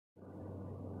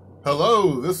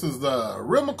Hello, this is the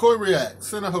Real Mccoy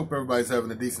Reacts, and I hope everybody's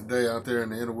having a decent day out there in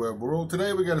the interweb world.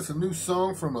 Today we got us a new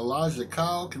song from Elijah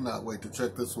Kyle. Cannot wait to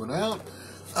check this one out.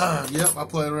 Yep, I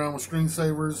played around with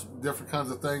screensavers, different kinds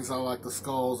of things. I like the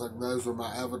skulls, like those are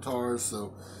my avatars,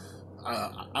 so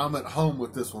I'm at home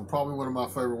with this one. Probably one of my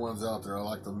favorite ones out there. I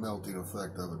like the melting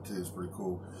effect of it too. It's pretty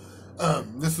cool.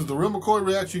 This is the Real Mccoy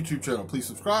Reacts YouTube channel. Please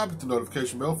subscribe, hit the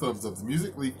notification bell, thumbs up the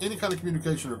music, leave any kind of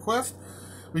communication request.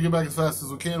 We get back as fast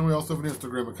as we can. We also have an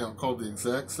Instagram account called the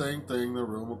exact same thing, the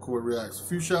Real Mccoy Reacts. A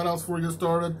few shout outs before we get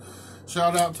started.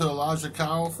 Shout out to Elijah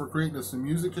Kyle for creating us some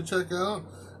music to check out.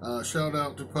 Shout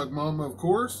out to Pug Mama, of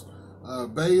course.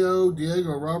 Bayo,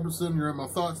 Diego Robertson, you're in my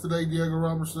thoughts today, Diego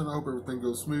Robertson. I hope everything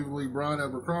goes smoothly. Brian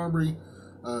Abercrombie,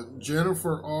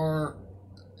 Jennifer R.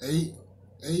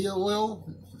 AOL,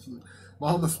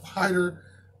 Mama Spider,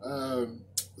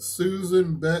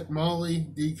 Susan, Beck, Molly,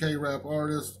 DK Rap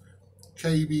Artist,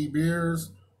 KB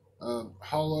Beers,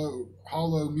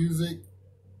 Hollow Music,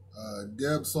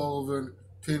 Deb Sullivan,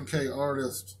 10K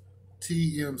Artist,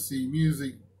 TMC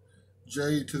Music,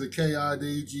 J to the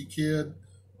KID, G Kid,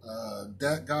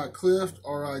 Dat Guy Clift,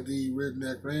 RID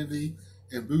Redneck Randy,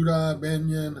 and Budai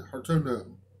Banyan Hartuna.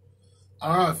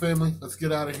 Alright, family, let's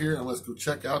get out of here and let's go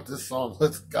check out this song.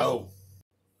 Let's go.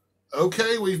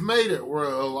 Okay, we've made it. We're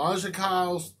at Elijah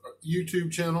Kyle's YouTube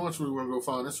channel. That's where we want to go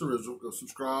find this original. Go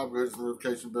subscribe, go hit the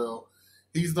notification bell.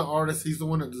 He's the artist. He's the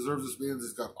one that deserves this being.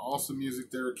 He's got awesome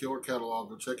music there, a killer catalog.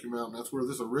 Go check him out. And that's where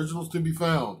this original's to be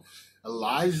found.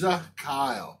 Elijah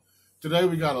Kyle. Today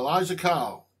we got Elijah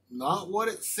Kyle. Not what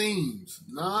it seems.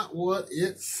 Not what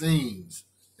it seems.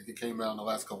 I think it came out in the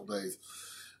last couple days.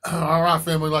 All right,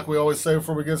 family, like we always say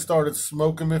before we get started,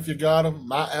 smoke them if you got them.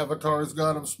 My avatar's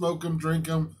got them. Smoke them, drink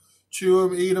them, chew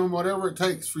them, eat them, whatever it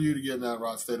takes for you to get in that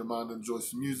right state of mind and enjoy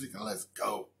some music. And let's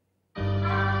go.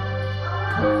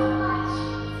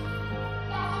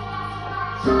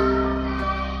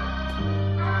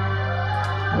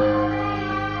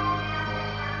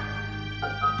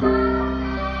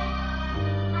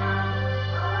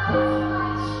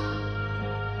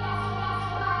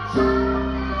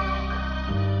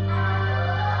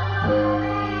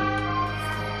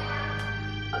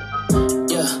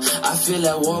 I feel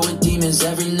at war with demons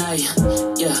every night.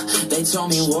 Yeah, they told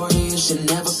me warriors should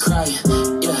never cry.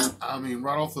 Yeah, I mean,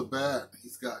 right off the bat,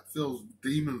 feels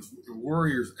demons and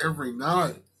warriors every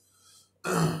night.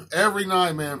 Every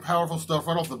night, man. Powerful stuff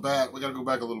right off the bat. We got to go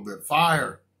back a little bit.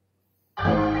 Fire. yeah,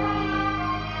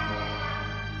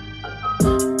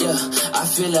 I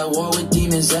feel at war with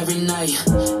demons every night.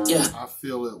 Yeah, I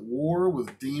feel at war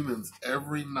with demons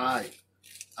every night.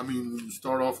 I mean, when you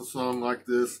start off a song like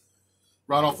this,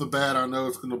 right off the bat, I know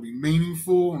it's going to be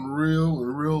meaningful and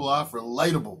real life,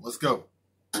 relatable. Let's go.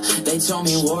 They told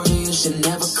me warriors should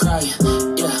never cry.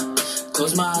 Yeah,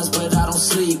 close my eyes but I don't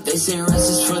sleep. They say rest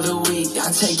is for the weak.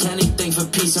 I take anything for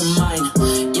peace of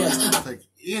mind. Yeah, I take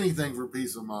anything for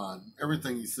peace of mind.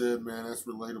 Everything he said, man, that's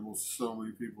relatable to so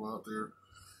many people out there.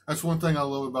 That's one thing I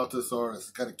love about this artist.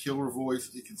 He's got a killer voice.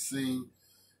 He can sing.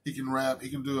 He can rap. He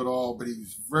can do it all. But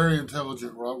he's a very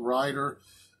intelligent writer.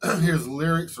 His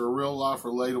lyrics are real life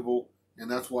relatable, and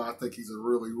that's why I think he's a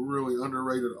really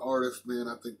underrated artist, man.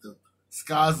 I think the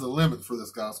sky's the limit for this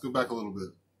guy. Let's go back a little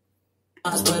bit.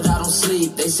 but I don't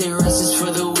sleep. They say rest is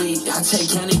for the weak. I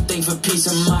take anything for peace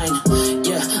of mind.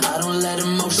 Yeah, I don't let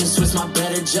emotions switch my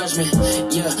better judgment.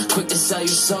 Yeah, quick to sell your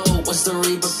soul. What's the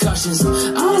repercussions?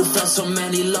 I done felt so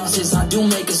many losses. I do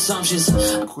make assumptions.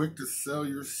 Quick to sell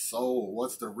your soul.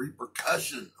 What's the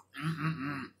repercussion?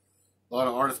 A lot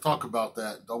of artists talk about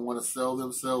that. Don't want to sell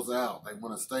themselves out. They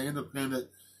want to stay independent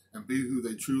and be who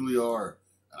they truly are.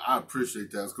 And I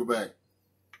appreciate that. Let's go back.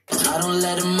 I don't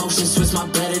let emotions switch my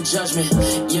better judgment.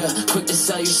 Yeah, quick to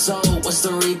sell your soul. What's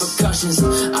the repercussions?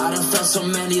 I done felt so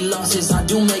many losses. I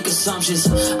do make assumptions.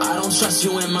 I don't trust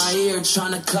you in my ear,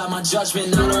 trying to cloud my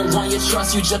judgment. I don't want your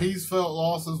trust. You just. He's felt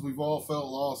losses. We've all felt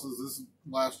losses. This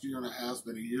last year and a half has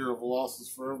been a year of losses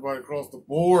for everybody across the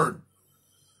board.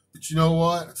 But you know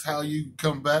what? It's how you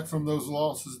come back from those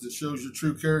losses that shows your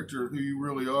true character and who you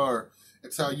really are.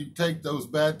 It's how you take those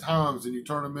bad times and you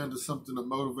turn them into something that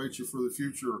motivates you for the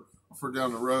future or for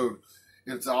down the road.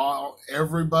 It's all,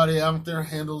 everybody out there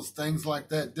handles things like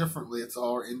that differently. It's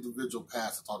our individual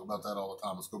past. I talk about that all the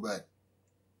time. Let's go back.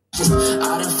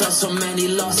 I done felt so many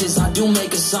losses. I do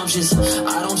make assumptions.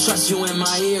 I don't trust you in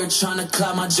my ear, trying to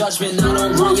cloud my judgment. I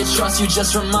don't want your trust. You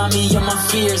just remind me of my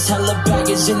fears. Hella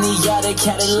baggage in the attic,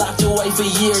 had it locked away for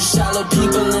years. Shallow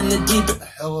people in the deep.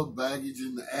 Hella baggage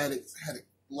in the attic, had it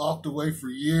locked away for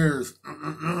years.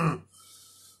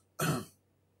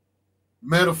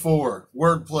 Metaphor,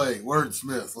 wordplay,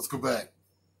 wordsmith. Let's go back.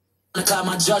 I got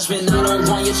my judgment, I don't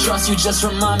want your trust, you just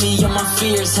remind me of my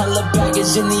fears. Hella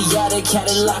baggage in the attic, had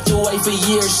it locked away for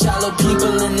years. Shallow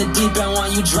people in the deep end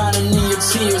want you drowning in your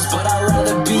tears. But I'd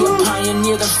rather be a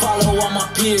pioneer than follow all my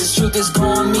peers. Truth is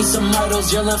growing me some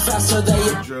idols, yelling faster they...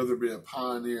 I'd rather be a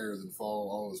pioneer than follow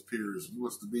all his peers. He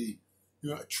wants to be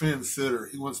a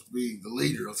trendsetter. He wants to be the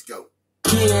leader. Let's go.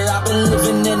 Here, I've been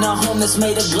living in a home that's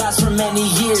made of glass for many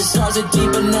years. Stars are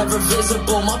deep but never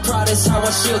visible. My pride is how I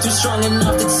shield. Too strong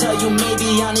enough to tell you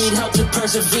maybe I need help to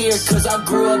persevere. Cause I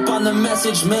grew up on the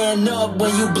message, man up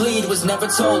when you bleed. Was never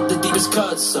told the deepest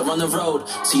cuts are on the road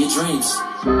to your dreams.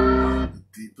 The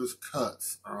deepest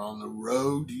cuts are on the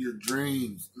road to your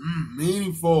dreams.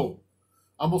 Meaningful.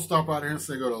 I'm going to stop out here and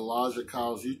say go to Elijah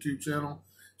Kyle's YouTube channel.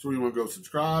 So you want to go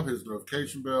subscribe, hit his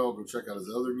notification bell, go check out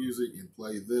his other music, and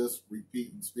play this,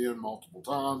 repeat, and spin multiple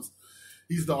times.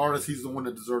 He's the artist. He's the one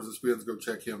that deserves the spins. Go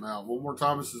check him out. One more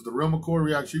time, this is the Real McCoy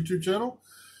Reacts YouTube channel.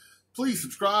 Please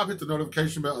subscribe, hit the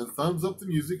notification bell, and thumbs up the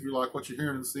music if you like what you're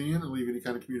hearing and seeing, and leave any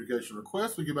kind of communication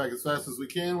requests. We get back as fast as we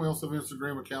can. We also have an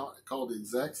Instagram account called the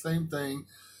exact same thing,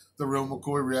 the Real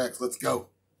McCoy Reacts. Let's go.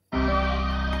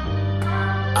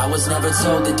 I was never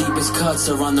told the deepest cuts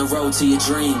are on the road to your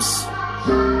dreams.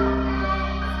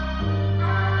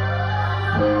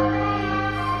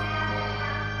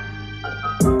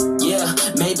 Yeah,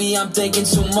 maybe I'm thinking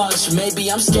too much.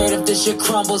 Maybe I'm scared if this shit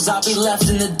crumbles, I'll be left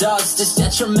in the dust. It's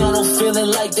detrimental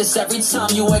feeling like this every time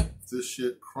you wake. If this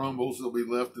shit crumbles, he'll be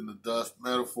left in the dust.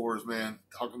 Metaphors, man,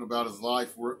 talking about his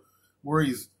life, where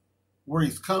he's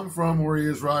come from, where he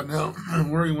is right now,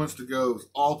 and where he wants to go is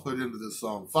all put into this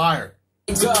song. Fire.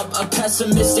 Up a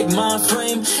pessimistic mind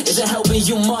frame isn't helping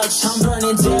you much. I'm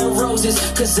burning dead roses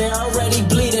cause they're already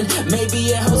bleeding. Maybe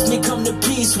it helps me come to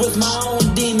peace with my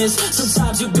own demons.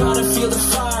 Sometimes you gotta feel the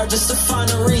fire just to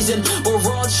find a reason. We're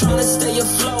all trying to stay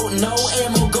afloat, no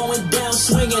ammo going down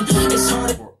swinging. It's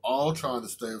hard. We're all trying to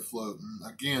stay afloat.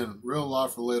 Again, real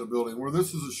life relatability. Where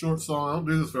this is a short song, I don't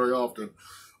do this very often.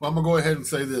 Well, I'm gonna go ahead and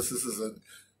say this.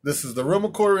 This is the Real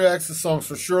McCoy Reacts. The song's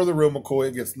for sure the Real McCoy.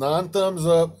 It gets 9 thumbs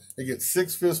up. It gets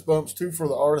 6 fist bumps, 2 for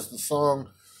the artist, the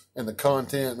song, and the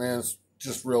content, man. It's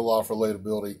just real life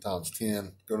relatability times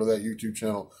 10. Go to that YouTube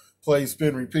channel. Play,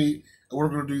 spin, repeat. And we're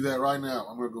going to do that right now.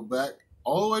 I'm going to go back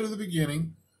all the way to the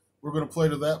beginning. We're going to play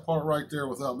to that part right there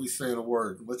without me saying a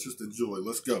word. Let's just enjoy.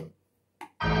 Let's go.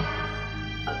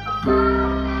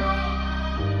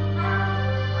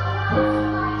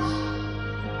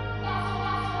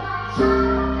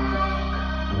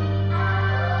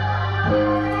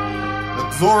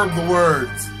 Absorb the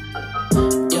words.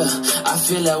 Yeah, I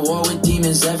feel at war with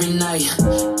demons every night.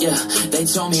 Yeah, they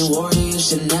told me warriors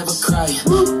should never cry.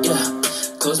 Yeah,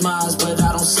 close my eyes but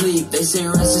I don't sleep. They say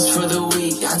rest is for the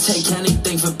weak. I take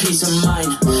anything for peace of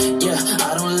mind. Yeah,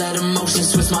 I don't let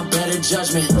emotions twist my better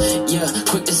judgment. Yeah,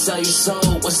 quick to sell your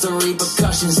soul, what's the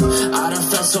repercussions? I done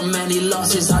felt so many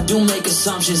losses, I do make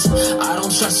assumptions. I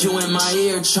don't trust you in my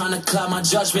ear, trying to cloud my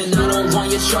judgment. I don't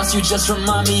want your trust, you just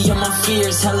remind me of my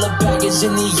fears. Hella baggage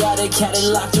in the attic, had it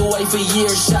locked away for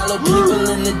years. Shallow people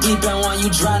in the deep end want you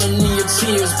drowning in your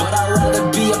tears. But I'd rather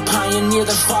be a pioneer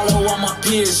than follow all my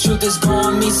peers. Truth is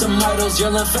growing me some idols,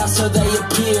 yelling faster they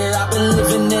appear. I've been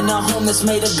living in a home that's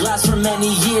made of glass for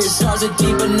many years. Stars are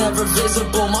deep but never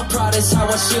visible. My pride is how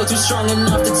I shield. Too strong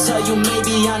enough to tell you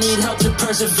maybe I need help to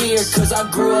persevere. Cause I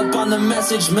grew up on the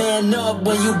message, man up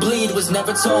when you bleed. Was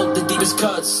never told the deepest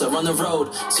cuts are on the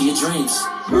road to your dreams.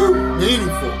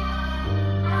 Meaningful.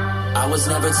 I was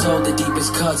never told the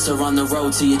deepest cuts are on the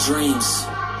road to your dreams.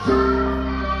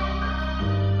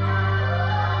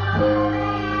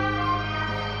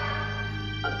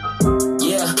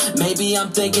 Maybe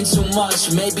I'm thinking too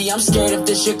much. Maybe I'm scared if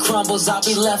this shit crumbles, I'll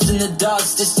be left in the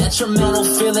dust. It's detrimental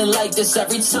feeling like this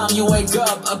every time you wake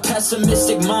up. A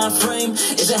pessimistic mind frame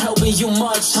isn't helping you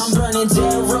much. I'm burning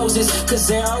dead roses cause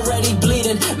they're already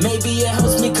bleeding. Maybe it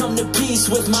helps me come to peace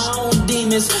with my own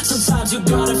demons. Sometimes you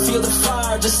gotta feel the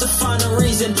fire just to find a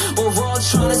reason. We're all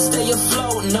trying to stay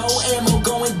afloat, no ammo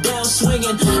going down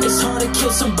swinging. It's hard to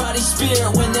kill somebody's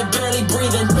spirit when they're barely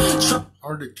breathing.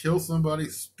 Hard to kill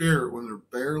somebody's spirit when they're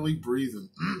barely breathing.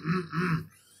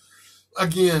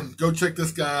 Again, go check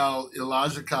this guy out.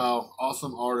 Elijah Kyle,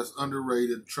 awesome artist,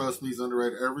 underrated. Trust me, he's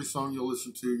underrated. Every song you'll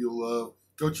listen to, you'll love.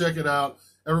 Go check it out.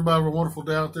 Everybody have a wonderful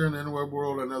day out there in the interweb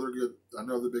world.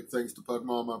 Another big thanks to Pug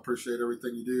Mom. I appreciate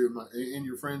everything you do in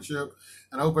your friendship.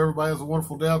 And I hope everybody has a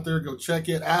wonderful day out there. Go check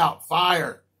it out.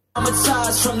 Fire.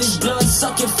 Traumatized from these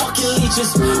blood-sucking fucking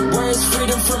leeches. Where is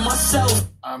freedom for myself?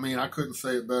 I mean, I couldn't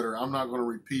say it better. I'm not going to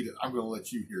repeat it. I'm going to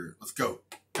let you hear it. Let's go.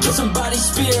 somebody's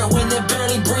spirit when they're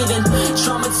barely breathing.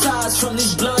 Traumatized from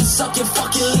these blood-sucking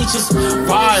fucking leeches.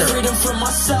 Fire. Freedom from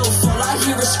myself, all I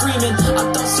hear is screaming. I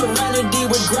thought serenity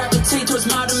would gravitate towards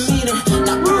my demeanor.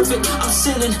 Not perfect, I'm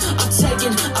sinning, I'm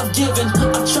taking, I've given,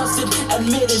 I've trusted,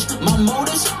 admitted. My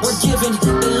motives were given.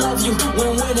 They love you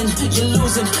when winning, you're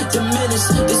losing, diminished.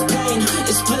 This pain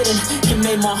is splitting, it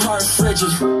made my heart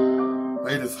frigid.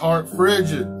 Made his heart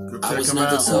frigid. Go check I was him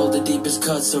never out. told the deepest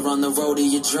cuts are on the road of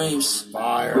your dreams.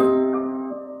 Fire.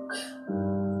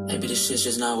 Maybe this shit's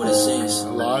just not what it seems.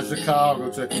 Elijah Kyle, go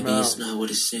check him Maybe out. it's not what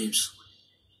it seems.